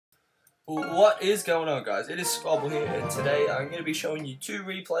What is going on, guys? It is Skwobble here, and today I'm going to be showing you two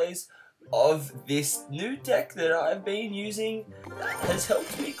replays of this new deck that I've been using that has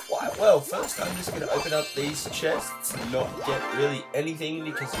helped me quite well. First, I'm just going to open up these chests, not get really anything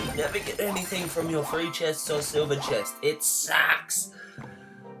because you never get anything from your free chests or silver chest. It sucks!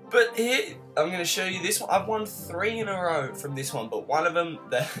 But here, I'm going to show you this one. I've won 3 in a row from this one, but one of them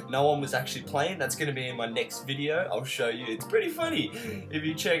that no one was actually playing, that's going to be in my next video. I'll show you. It's pretty funny if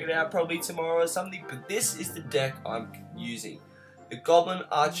you check it out probably tomorrow or something, but this is the deck I'm using. The Goblin,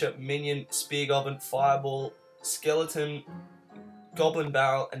 Archer, Minion, Spear Goblin, Fireball, Skeleton, Goblin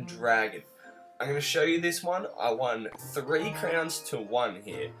Barrel, and Dragon. I'm going to show you this one. I won 3 crowns to 1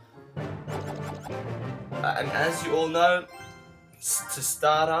 here. And as you all know, to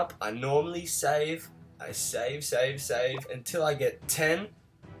start up, I normally save. I save until I get 10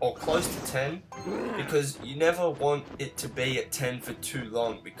 or close to 10, because you never want it to be at 10 for too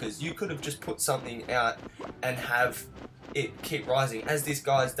long, because you could have just put something out and have it keep rising, as this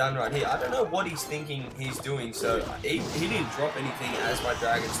guy's done right here. I don't know what he's thinking he's doing, so he didn't drop anything as my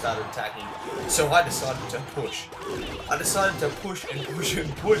dragon started attacking, so I decided to push. I decided to push and push and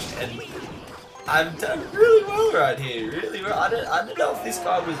push, and I've done really well right here, really well. I don't know if this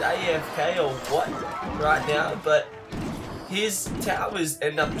guy was AFK or what right now, but his towers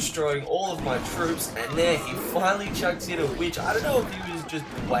end up destroying all of my troops, and there he finally chucks in a witch. I don't know if he was just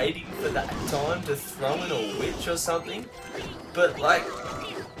waiting for that time to throw in a witch or something, but like,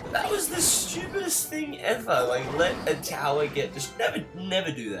 that was the stupidest thing ever. Like, let a tower get just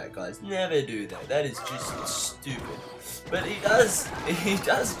never do that, guys. Never do that. That is just stupid. But he does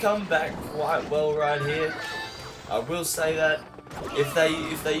come back quite well right here. I will say that if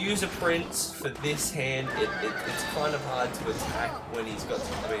they use a prince for this hand, it's kind of hard to attack when he's got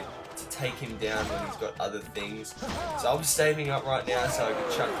to take him down when he's got other things. So I'm saving up right now so I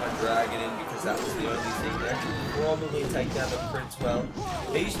can chuck my dragon in, because that was the only thing that could probably take down the prince well.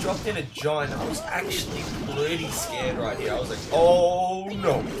 He's dropped in a giant. I was actually pretty scared right here. I was like, oh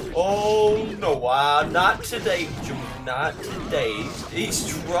no, not today, not today. He's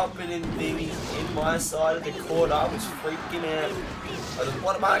dropping in things in my side of the court. I was freaking out. I was like,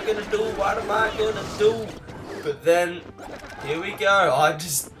 what am I gonna do? What am I gonna do? But then, here we go. I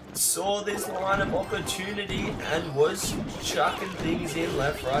just saw this line of opportunity and was chucking things in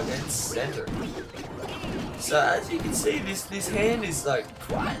left, right, and center. So as you can see, this hand is like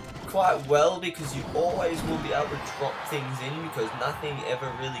quite well, because you always will be able to drop things in, because nothing ever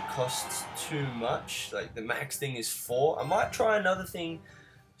really costs too much. Like, the max thing is 4. I might try another thing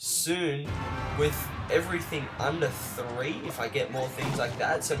soon with everything under 3 if I get more things like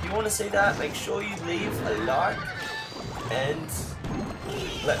that. So if you want to see that, make sure you leave a like and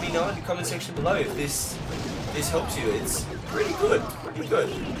let me know in the comment section below if this helps you. It's pretty good,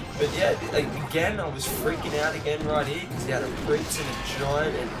 But yeah, like, again, I was freaking out again right here, because he had a prince and a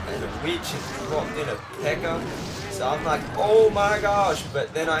giant and a witch and dropped in a pecker. So I'm like, oh my gosh,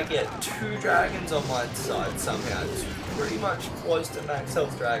 but then I get 2 dragons on my side somehow. 2 pretty much close to max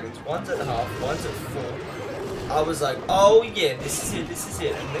health dragons. One's at half, one's at full. I was like, oh yeah, this is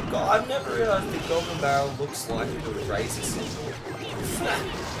it. And I've never realized the Goblin Barrel looks like the Razor Symbol.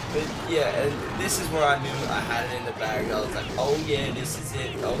 But yeah, and this is where I knew I had it in the bag. I was like, oh yeah, this is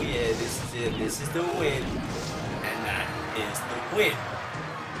it. Oh yeah, this is it. This is the win. And that is the win.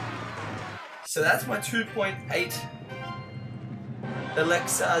 So that's my 2.8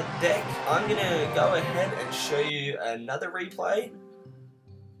 Elixir deck. I'm gonna go ahead and show you another replay.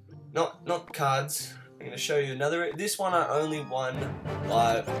 Not cards. I'm going to show you another. This one I only won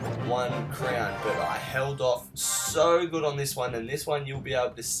by 1 crown, but I held off so good on this one, and this one you'll be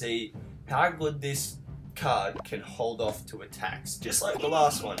able to see how good this card can hold off to attacks, just like the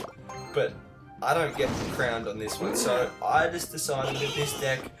last one. But I don't get crowned on this one, so I just decided with this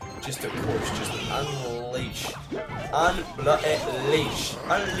deck just to push, just unleash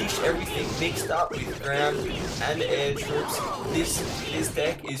everything mixed up with ground and air troops. This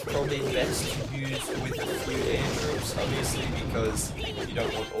deck is probably best to use with a few air troops, obviously, because you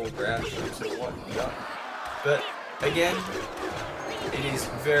don't want all ground troops or whatnot. But again, it is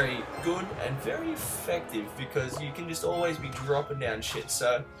very good and very effective, because you can just always be dropping down shit.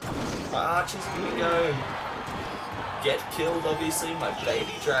 So my archer's gonna go get killed, obviously. My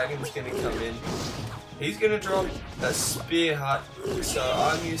baby dragon's gonna come in. He's gonna drop a spear hut, so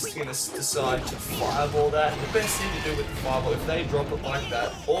I'm just gonna decide to fireball that. The best thing to do with the fireball, if they drop it like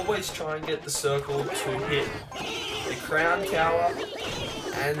that, always try and get the circle to hit the crown tower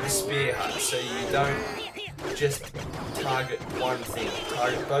and the spear hut, so you don't just target one thing.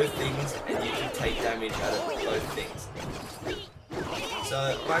 Target both things, and you can take damage out of both things.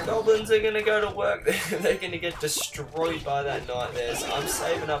 So my goblins are going to go to work. They're going to get destroyed by that knight there. So I'm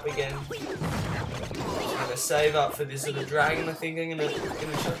saving up again. I'm going to save up for this little dragon. I think I'm going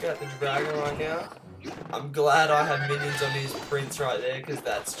to chuck out the dragon right now. I'm glad I have minions on his prince right there, because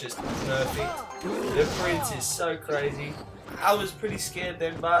that's just perfect. The prince is so crazy. I was pretty scared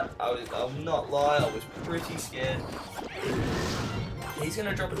then, but I'll not lie, I was pretty scared. He's going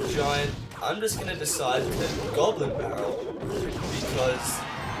to drop a giant. I'm just going to decide to goblin barrel, because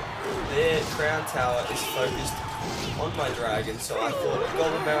their crown tower is focused on my dragon, so I thought a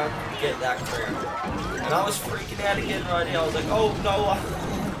goblin barrel could get that crown. And I was freaking out again right here. I was like, oh no,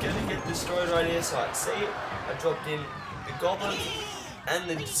 I'm going to get destroyed right here. So I see it. I dropped in the goblin and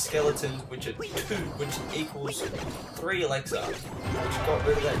the skeletons, which are 2, which equals 3 Elixir, which got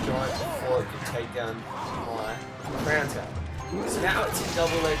rid of that giant before it could take down my crown tower. So now it's in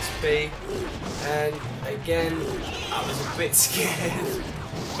double XP, and again, I was a bit scared.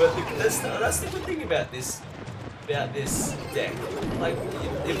 But that's the good thing about this deck. Like,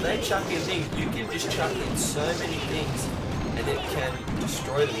 if they chuck in things, you can just chuck in so many things, and it can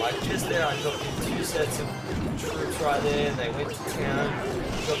destroy them. Like just there, I dropped in 2 sets of troops right there, and they went to town.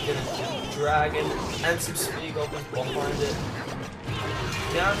 Dropped in a dragon and some spear goblins behind it.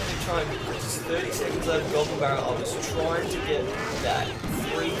 Now I'm going to try and just 30 seconds over Goblin Barrel. I was trying to get that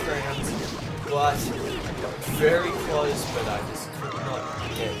 3 crowns, but I got very close, but I just could not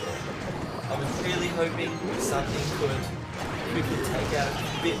get there. I was really hoping something could take out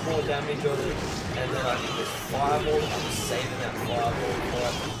a bit more damage on it, and then I could just fireball. I was saving that fireball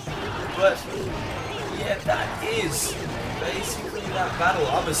for it. But yeah, that is basically that battle.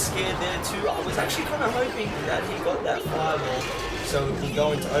 I was scared there too. I was actually kind of hoping that he got that fireball so it would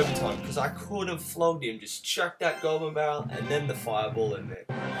go into overtime, because I could have flogged him, just chucked that goblin barrel and then the fireball in there.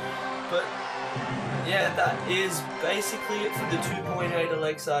 But yeah, that is basically it for the 2.8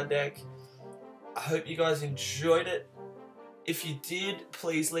 Elixir deck. I hope you guys enjoyed it. If you did,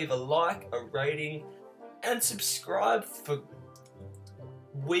 please leave a like, a rating, and subscribe for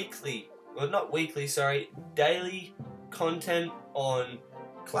daily content on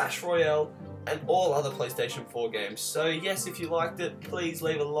Clash Royale and all other PlayStation 4 games. So yes, if you liked it, please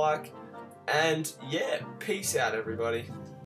leave a like, and yeah, peace out everybody.